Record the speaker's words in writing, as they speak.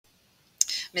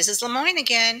Mrs. Lemoyne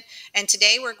again, and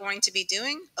today we're going to be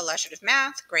doing Illustrative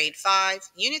Math, Grade 5,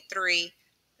 Unit 3,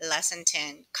 Lesson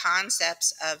 10,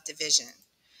 Concepts of Division.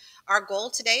 Our goal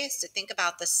today is to think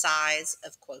about the size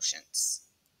of quotients.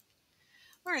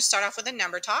 We're going to start off with a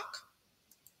number talk.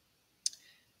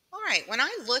 All right, when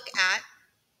I look at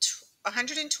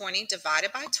 120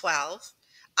 divided by 12,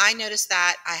 I notice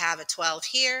that I have a 12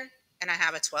 here and I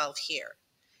have a 12 here.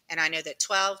 And I know that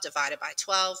 12 divided by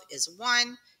 12 is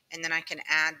 1, and then I can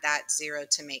add that 0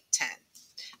 to make 10.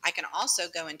 I can also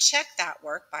go and check that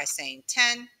work by saying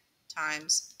 10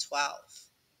 times 12,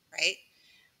 right?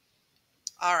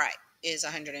 All right, is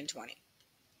 120.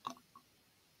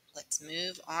 Let's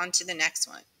move on to the next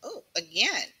one. Oh,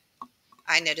 again,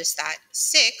 I notice that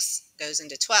 6 goes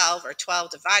into 12, or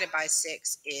 12 divided by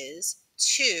 6 is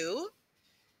 2,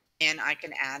 and I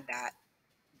can add that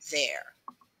there.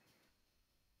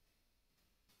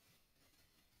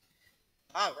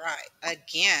 All right,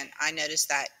 again, I notice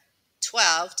that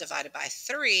 12 divided by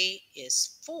 3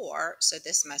 is 4, so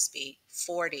this must be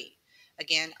 40.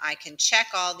 Again, I can check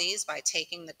all these by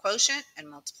taking the quotient and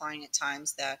multiplying it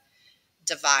times the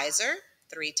divisor.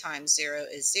 3 times 0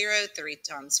 is 0, 3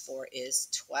 times 4 is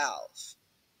 12.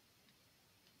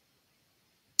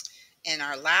 And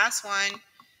our last one,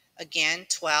 again,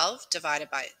 12 divided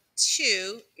by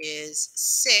 2 is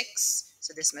 6,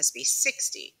 so this must be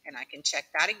 60. And I can check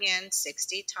that again,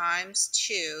 60 times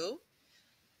 2.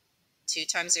 2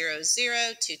 times 0 is 0,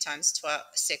 2 times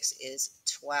 6 is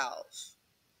 12.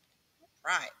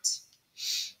 Right.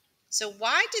 So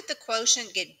why did the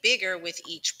quotient get bigger with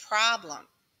each problem?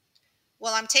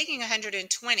 Well, I'm taking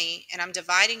 120 and I'm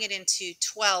dividing it into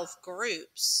 12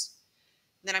 groups.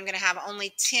 Then I'm going to have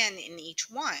only 10 in each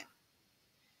one.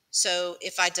 So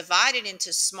if I divide it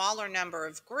into smaller number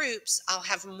of groups, I'll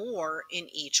have more in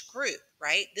each group,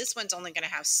 right? This one's only going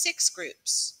to have 6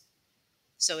 groups.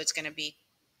 So it's going to be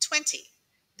 20.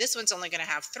 This one's only going to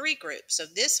have 3 groups. So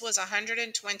this was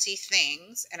 120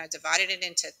 things, and I divided it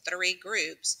into 3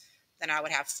 groups. Then I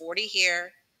would have 40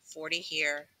 here, 40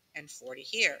 here, and 40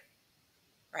 here,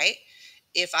 right?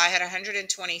 If I had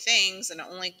 120 things and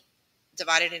only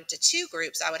divided into 2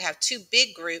 groups, I would have 2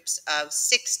 big groups of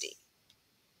 60.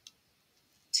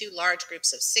 2 large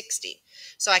groups of 60.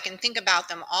 So I can think about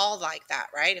them all like that,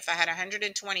 right? If I had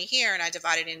 120 here and I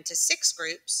divided it into 6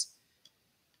 groups,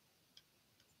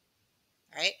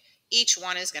 right? Each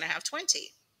one is going to have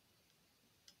 20.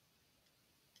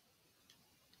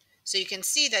 So you can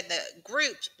see that the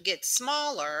group gets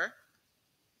smaller.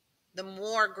 The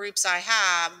more groups I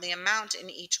have, the amount in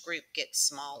each group gets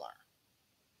smaller.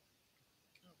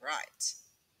 All right.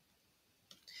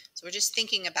 So we're just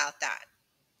thinking about that.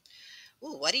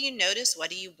 Ooh, what do you notice?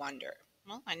 What do you wonder?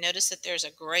 Well, I notice that there's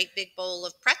a great big bowl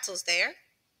of pretzels there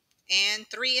and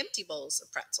 3 empty bowls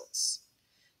of pretzels.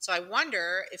 So I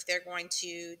wonder if they're going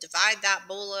to divide that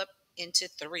bowl up into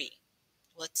 3.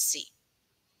 Let's see.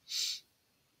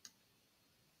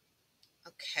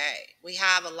 Okay, we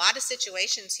have a lot of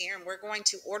situations here, and we're going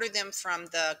to order them from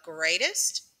the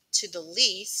greatest to the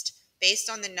least based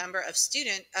on the number of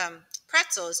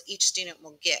pretzels each student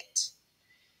will get.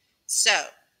 So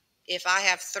if I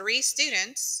have 3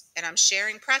 students and I'm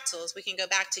sharing pretzels, we can go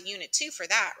back to Unit 2 for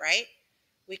that, right?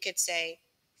 We could say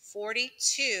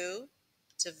 42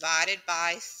 divided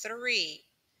by 3.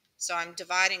 So I'm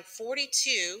dividing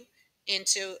 42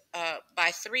 into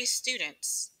by 3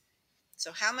 students.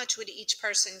 So how much would each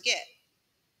person get?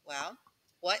 Well,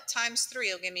 what times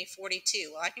 3 will give me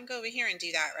 42? Well, I can go over here and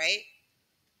do that, right?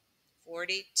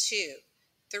 42.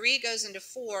 3 goes into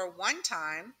 4 one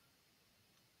time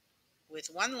with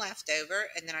 1 left over,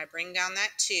 and then I bring down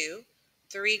that 2.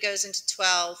 3 goes into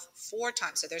 12 4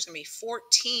 times, so there's going to be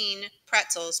 14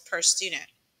 pretzels per student.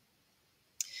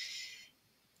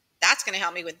 That's going to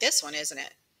help me with this one, isn't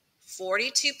it?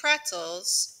 42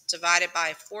 pretzels divided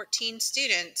by 14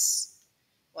 students.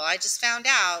 Well, I just found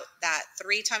out that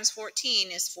 3 times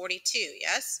 14 is 42,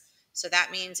 yes? So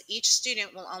that means each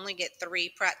student will only get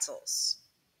 3 pretzels.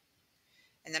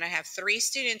 And then I have 3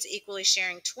 students equally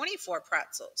sharing 24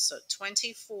 pretzels. So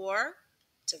 24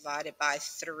 divided by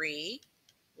 3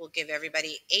 will give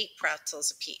everybody 8 pretzels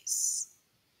apiece.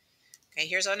 Okay,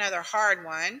 here's another hard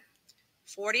one.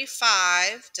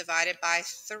 45 divided by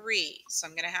 3. So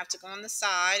I'm going to have to go on the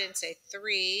side and say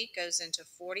 3 goes into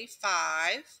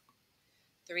 45.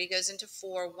 3 goes into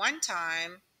 4 one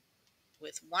time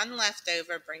with 1 left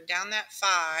over. Bring down that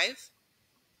 5.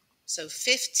 So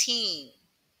 15.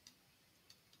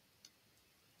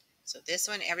 So this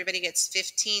one, everybody gets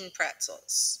 15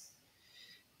 pretzels.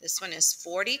 This one is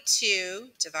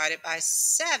 42 divided by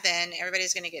 7.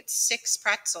 Everybody's going to get 6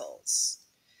 pretzels.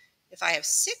 If I have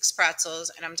 6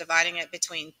 pretzels and I'm dividing it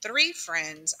between 3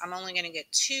 friends, I'm only going to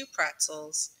get 2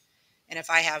 pretzels. And if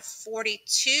I have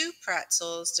 42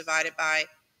 pretzels divided by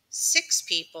 6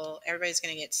 people, everybody's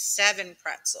going to get 7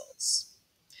 pretzels.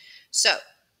 So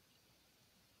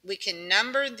we can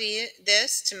number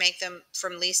this to make them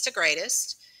from least to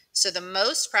greatest. So the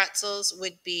most pretzels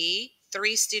would be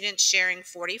 3 students sharing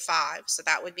 45. So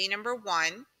that would be number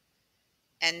 1.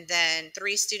 And then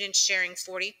 3 students sharing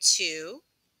 42.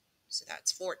 So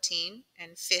that's 14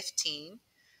 and 15.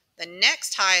 The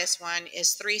next highest one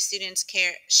is 3 students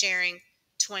sharing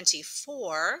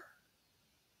 24.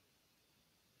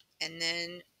 And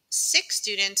then 6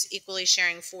 students equally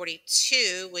sharing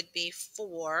 42 would be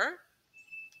 4.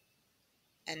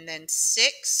 And then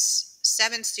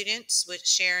 7 students with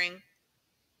sharing,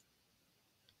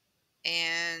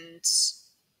 and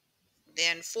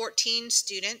then 14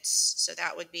 students. So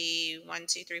that would be 1,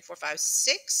 2, 3, 4, 5,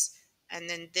 6. And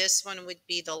then this one would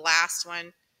be the last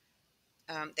one.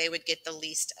 They would get the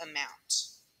least amount.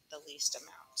 The least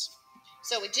amount.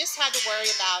 So we just had to worry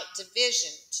about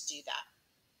division to do that.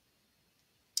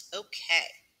 Okay.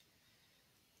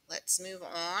 Let's move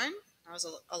on. That was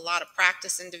a lot of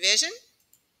practice in division.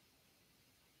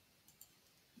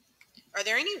 Are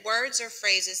there any words or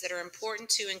phrases that are important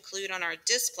to include on our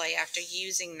display after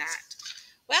using that?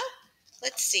 Well,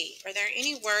 let's see. Are there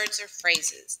any words or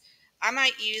phrases? I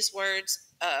might use words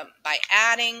by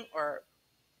adding or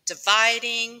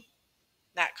dividing,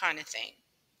 that kind of thing.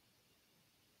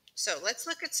 So let's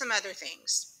look at some other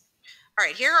things. All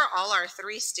right, here are all our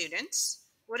 3 students.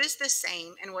 What is the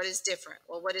same and what is different?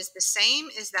 Well, what is the same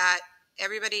is that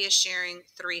everybody is sharing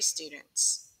 3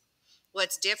 students.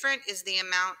 What's different is the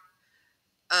amount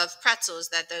of pretzels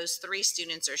that those 3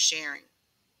 students are sharing.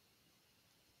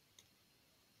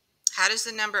 How does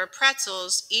the number of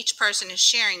pretzels each person is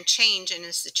sharing change in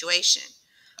a situation?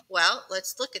 Well,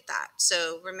 let's look at that.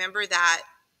 So remember that,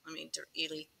 let me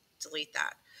delete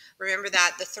that. Remember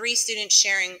that the 3 students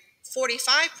sharing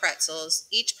 45 pretzels,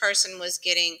 each person was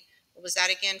getting, what was that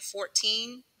again,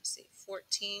 14? Let's see,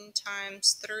 14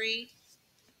 times 3.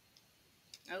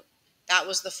 Nope, that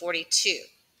was the 42,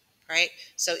 right?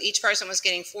 So each person was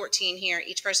getting 14 here,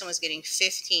 each person was getting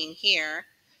 15 here.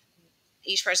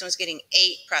 Each person was getting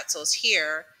 8 pretzels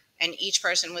here, and each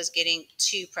person was getting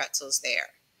 2 pretzels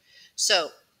there. So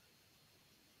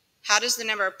how does the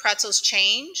number of pretzels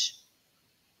change?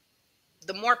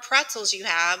 The more pretzels you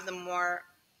have, the more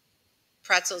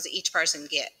pretzels each person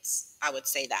gets. I would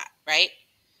say that, right?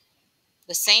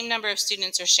 The same number of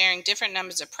students are sharing different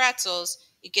numbers of pretzels.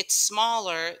 It gets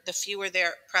smaller the fewer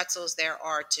pretzels there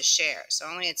are to share. So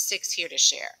only it's 6 here to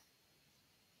share.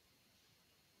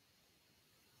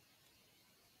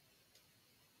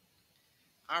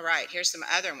 All right, here's some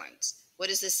other ones. What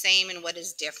is the same and what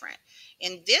is different?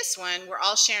 In this one, we're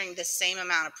all sharing the same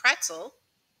amount of pretzel,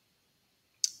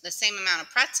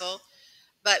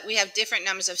 but we have different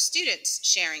numbers of students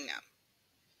sharing them.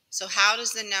 So how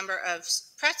does the number of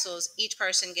pretzels each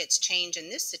person gets change in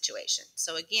this situation?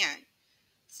 So again,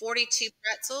 42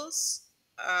 pretzels,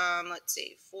 let's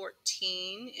see,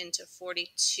 14 into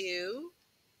 42,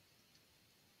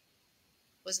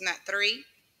 wasn't that 3?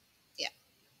 Yeah.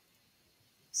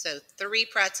 So 3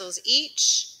 pretzels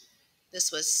each.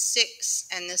 This was 6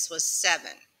 and this was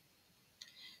 7.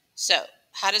 So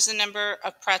how does the number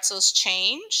of pretzels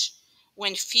change?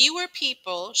 When fewer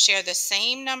people share the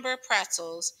same number of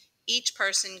pretzels, each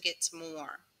person gets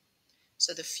more.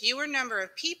 So the fewer number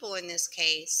of people in this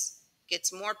case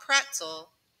gets more pretzel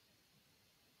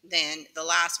than the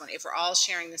last one if we're all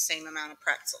sharing the same amount of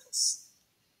pretzels.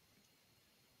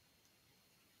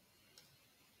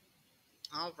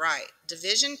 All right,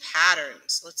 division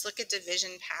patterns. Let's look at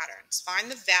division patterns.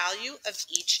 Find the value of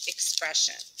each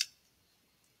expression.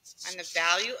 Find the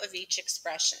value of each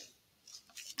expression.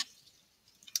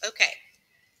 Okay,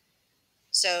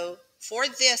 so for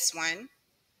this one,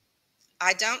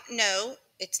 I don't know.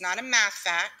 It's not a math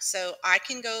fact, so I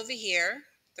can go over here.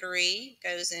 3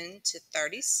 goes into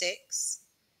 36.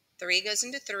 3 goes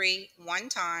into 3 one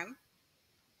time.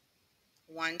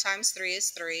 1 times 3 is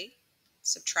 3.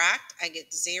 Subtract, I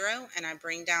get 0, and I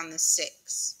bring down the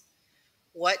 6.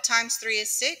 What times 3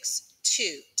 is 6?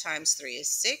 2 times 3 is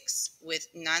 6 with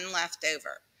none left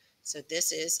over. So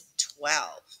this is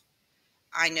 12.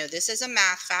 I know this is a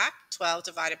math fact. 12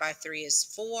 divided by 3 is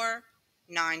 4.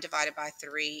 9 divided by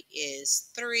 3 is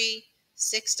 3.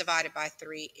 6 divided by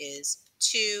 3 is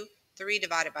 2. 3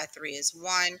 divided by 3 is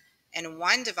 1. And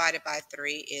 1 divided by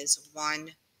 3 is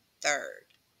 1/3.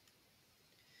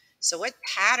 So what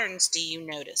patterns do you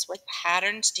notice? What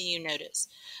patterns do you notice?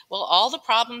 Well, all the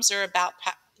problems are about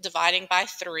dividing by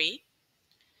 3.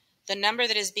 the number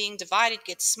that is being divided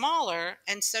gets smaller,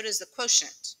 and so does the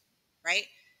quotient, right?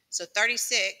 So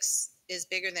 36 is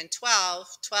bigger than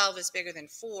 12. 12 is bigger than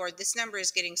 4. This number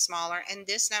is getting smaller, and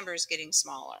this number is getting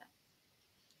smaller.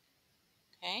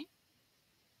 Okay?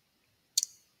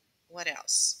 What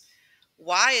else?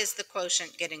 Why is the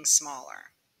quotient getting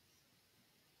smaller?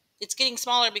 It's getting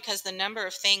smaller because the number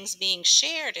of things being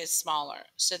shared is smaller.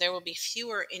 So there will be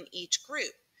fewer in each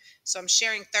group. So I'm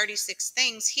sharing 36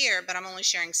 things here, but I'm only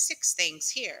sharing 6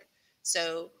 things here.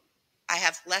 So I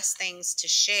have less things to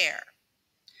share.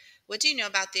 What do you know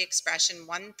about the expression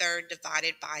 1/3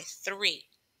 divided by 3?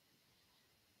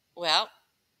 Well,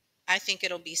 I think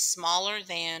it'll be smaller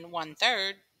than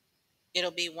 1/3.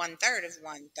 It'll be 1/3 of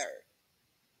 1/3,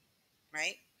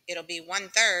 right? It'll be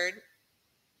 1/3,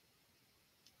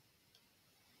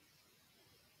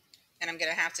 and I'm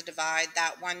going to have to divide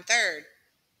that 1/3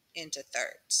 into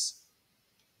thirds.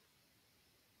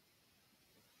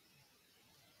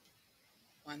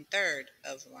 1/3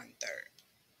 of 1/3.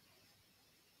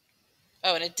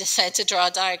 Oh, and it decided to draw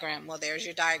a diagram. Well, there's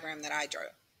your diagram that I drew,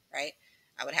 right?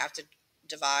 I would have to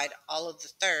divide all of the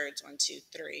thirds, 1, 2,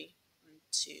 3, 1,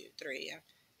 2, 3,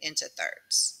 into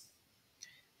thirds.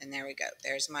 And there we go.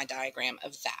 There's my diagram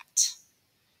of that.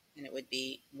 And it would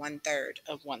be 1/3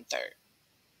 of 1/3.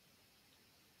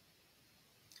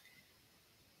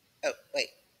 Oh, wait,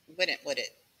 wouldn't, would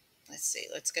it? Let's see.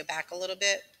 Let's go back a little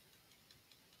bit.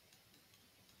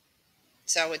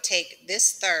 So I would take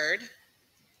this third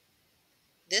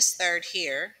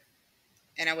here,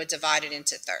 and I would divide it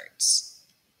into thirds.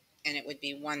 And it would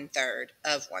be 1/3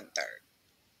 of 1/3.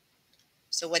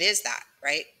 So what is that,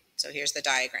 right? So here's the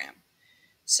diagram.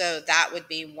 So that would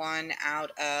be 1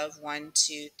 out of 1,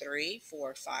 2, 3,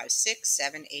 4, 5, 6,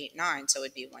 7, 8, 9. So it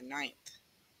would be 1/9.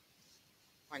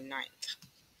 1/9.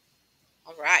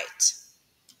 All right.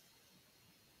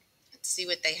 Let's see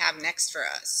what they have next for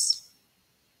us.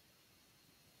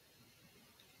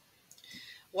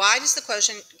 Why does the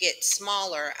quotient get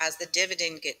smaller as the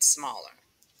dividend gets smaller?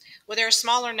 Well, there are a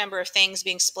smaller number of things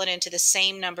being split into the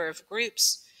same number of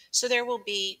groups, so there will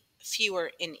be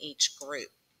fewer in each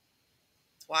group.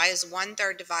 Why is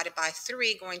 1/3 divided by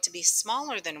 3 going to be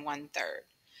smaller than 1/3?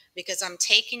 Because I'm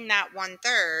taking that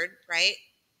 1/3, right?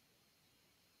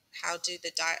 How do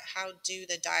the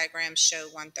diagrams show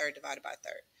 1/3 divided by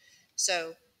third?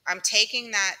 So I'm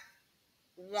taking that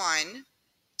 1,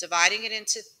 dividing it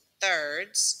into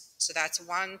thirds, so that's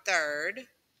 1/3,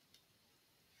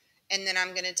 and then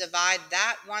I'm going to divide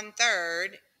that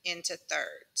 1/3 into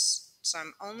thirds. So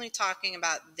I'm only talking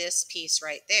about this piece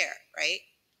right there, right?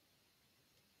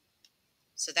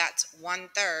 So that's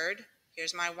 1/3.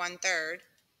 Here's my 1/3.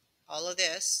 All of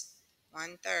this,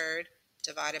 1/3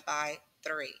 divided by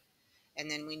 3.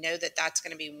 And then we know that that's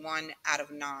going to be 1 out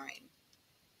of 9,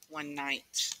 1/9.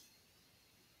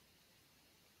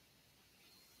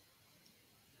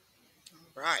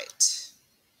 All right.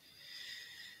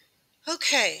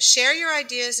 Okay, share your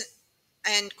ideas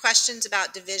and questions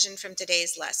about division from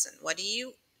today's lesson. What do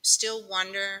you still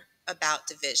wonder about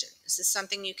division? Is this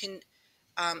something you can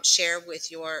share with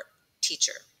your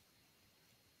teacher?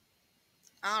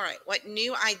 All right. What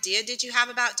new idea did you have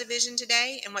about division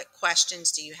today? And what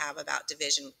questions do you have about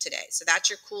division today? So that's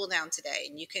your cool down today.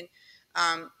 And you can,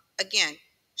 again,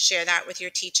 share that with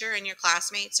your teacher and your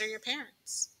classmates or your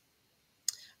parents.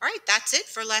 All right. That's it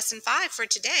for lesson 5 for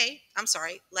today. I'm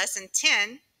sorry, lesson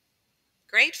 10,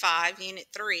 grade 5, unit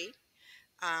 3.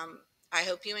 I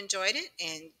hope you enjoyed it,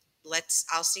 and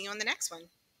I'll see you on the next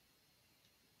one.